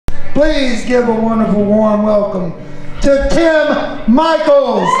Please give a wonderful warm welcome to Tim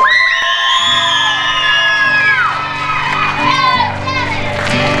Michaels.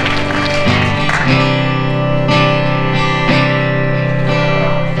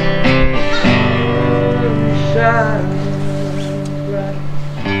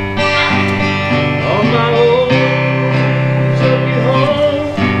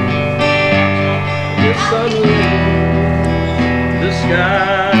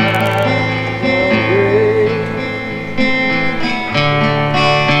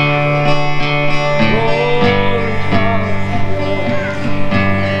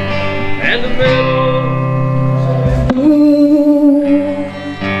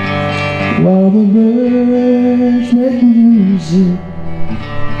 While the birds make music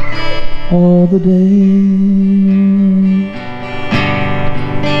all the day,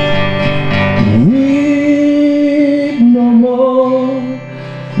 weep no more,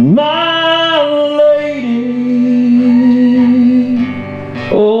 my lady.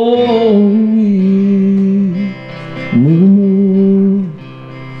 Oh, weep no more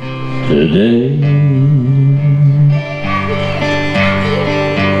today.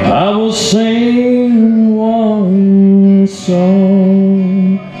 I will sing one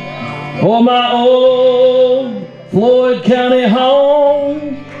song for my old Floyd County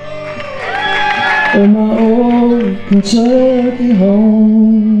home, for my old Kentucky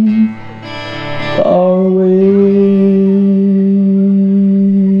home, far away.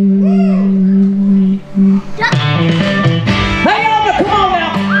 Hey y'all, come on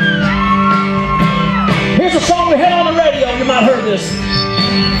now. Here's a song we had on the radio. You might have heard this.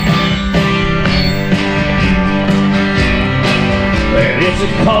 It's a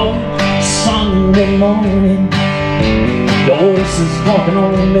cold Sunday morning, Doris is walking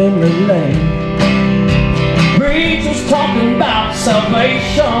on memory lane. Preacher's talking about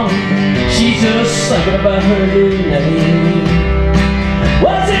salvation, she's just thinking about her new name.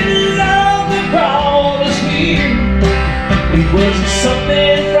 Was it love that brought us here? It wasn't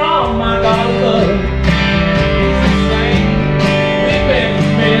something wrong, my God of love. We've been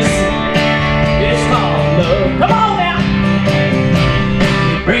missing, it's called love. Come on now!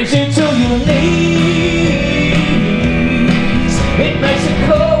 Brings you to your knees. It makes a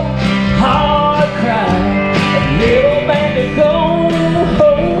cold heart cry. A little baby go,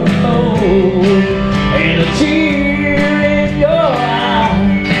 oh, oh. And a tear in your eye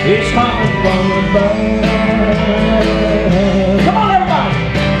is coming from above. Come on everybody!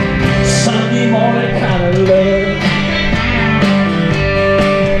 Sunday morning kind of love.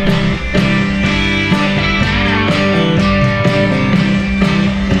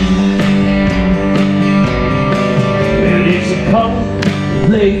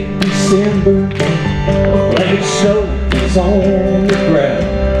 Late December, a blanket show is on the ground,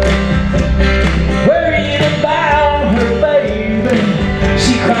 worrying about her baby.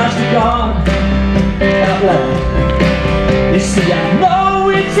 She cries to God out loud. You see, I know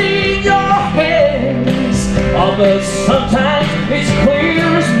it's in your hands, oh, but sometimes it's clear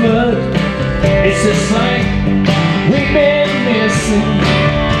as mud. It's this thing we've been missing.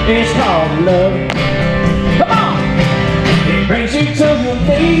 It's called love. Come on! It brings you to your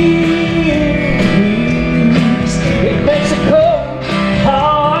knees. It makes a cold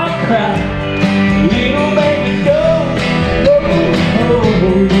heart cry. Little baby go, go, go.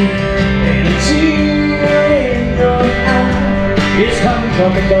 And a tear in your eye is coming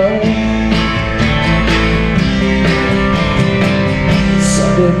from above.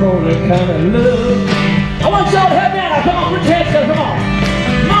 Sunday morning kind of love. I want y'all to help me out. Come on, put your hands together. Come on.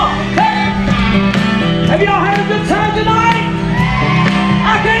 Come on. Hey! Have y'all had a good time tonight?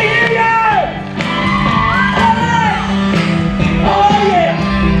 I can't hear you! All right! Oh yeah!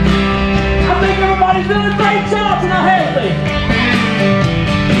 I think everybody's doing a great job tonight, haven't they?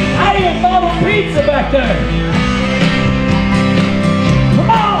 I even bought a pizza back there. Come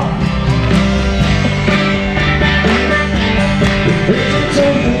on! Listen to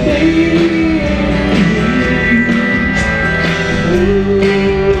the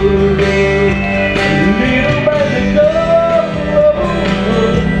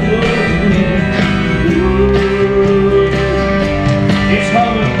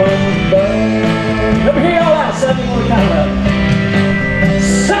let me hear y'all out. Sunday morning kind of love.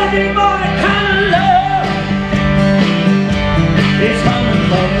 Sunday morning kind of love. It's coming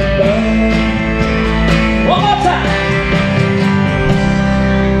from above. One more time.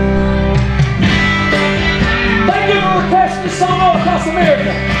 Thank you for requesting this song all across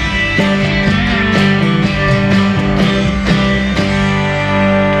America.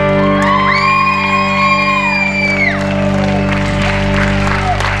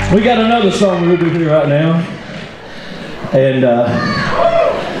 We got another song we'll do here right now. And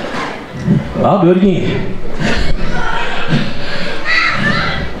I'll do it again.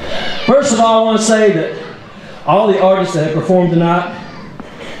 First of all, I want to say that all the artists that have performed tonight,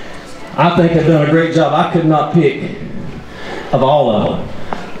 I think have done a great job. I could not pick of all of them.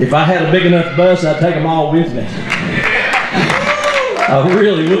 If I had a big enough bus, I'd take them all with me. I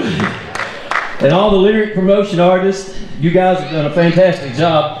really would. And all the Lyrick promotion artists, you guys have done a fantastic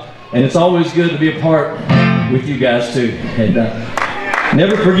job, and it's always good to be a part with you guys too. And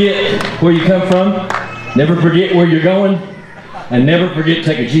never forget where you come from, never forget where you're going, and never forget to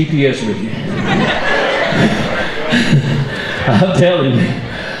take a GPS with you. I'm telling you.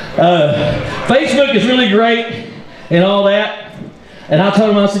 Facebook is really great and all that. And I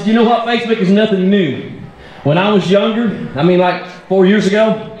told him, I said, you know what, Facebook is nothing new. When I was younger, I mean like 4 years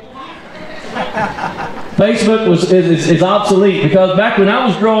ago, Facebook is obsolete, because back when I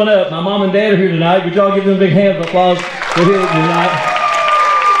was growing up, my mom and dad are here tonight. Would y'all give them a big hand of applause for here tonight?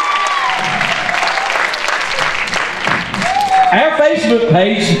 Our Facebook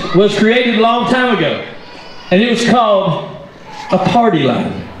page was created a long time ago, and it was called a party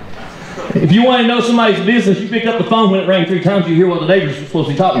line. If you want to know somebody's business, you pick up the phone when it rang 3 times, you hear what the neighbors were supposed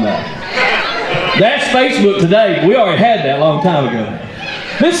to be talking about. That's Facebook today. We already had that a long time ago.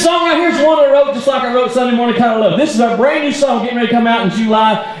 This song right here is one I wrote just like I wrote Sunday Morning Kind of Love. This is our brand new song getting ready to come out in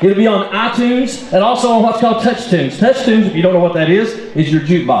July. It'll be on iTunes and also on what's called TouchTunes. TouchTunes, if you don't know what that is your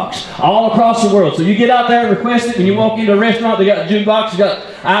jukebox all across the world. So you get out there and request it. When you walk into a restaurant, they got a jukebox, you got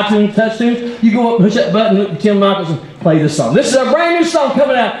iTunes, TouchTunes. You go up and push that button, look at Tim Michaels and play this song. This is our brand new song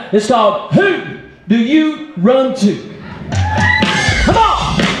coming out. It's called Who Do You Run To? Come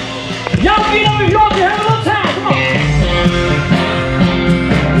on! Y'all get over here, y'all can have a little time. Come on!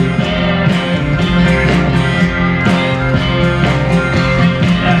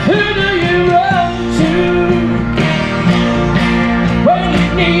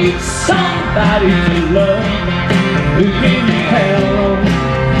 Somebody to love, who can you count on?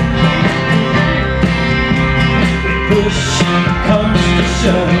 When push comes to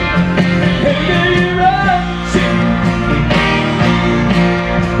shove, who do you run to?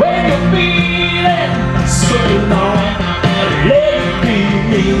 When you're feeling so long, let it be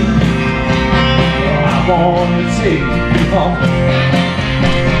me. I wanna take you home.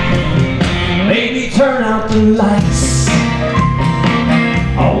 Maybe turn out the lights.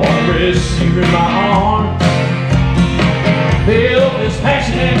 I wanna rest you in my arms, feel this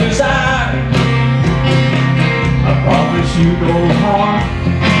passion and desire. I promise you no harm.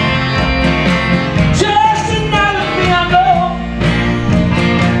 Just another thing I know,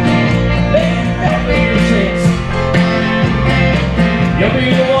 that be a chance. You'll be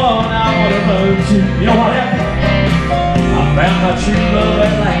the one I wanna run to. You know what happened? I found my true love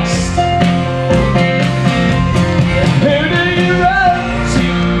at last. Who do you run?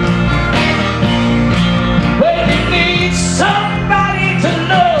 Somebody to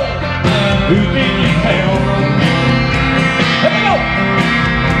love, who can you count on? Here we go!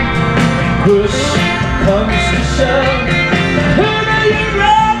 Push comes to shove, who do you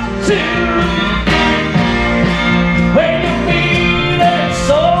run to? When you're feeling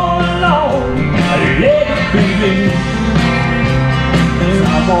so alone, let it be me.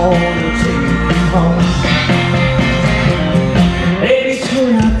 I wanna take you home. Baby,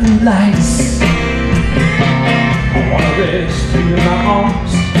 turn out the lights. I wanna rest you in my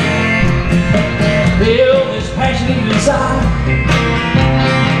arms, feel this passion and desire.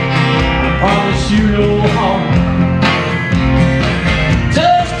 I promise you no harm.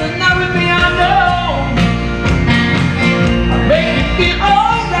 Just another thing I know, I'll make you feel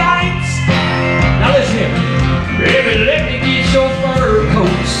alright. Now listen here, baby, let me get your fur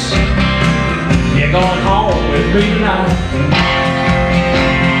coats. You're going home with me tonight.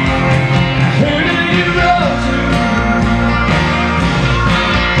 Who do you run to?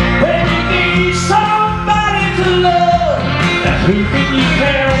 Who can you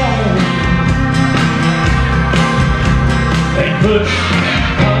count on? And push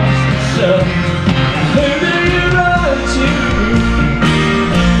comes to shove, who do you run to?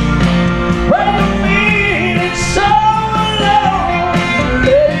 When you're feeling so alone,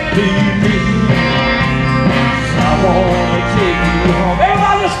 let it be me. I wanna take you home.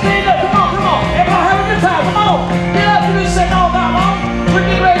 Everybody just stand up, come on, come on. Everybody have a good time, come on. Get up to this sitting all night long. We're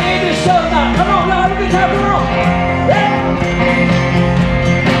getting ready to end this show tonight. Come on, y'all have a good time, come on. Yeah.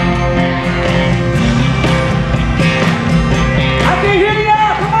 I can hear you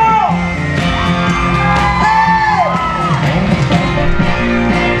now, come on!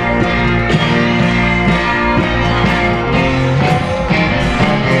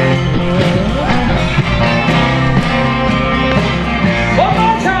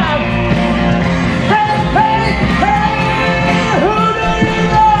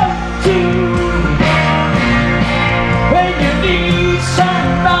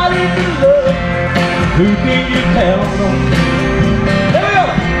 Who can you count on? Here we go.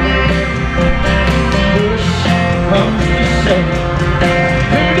 Push comes to shove.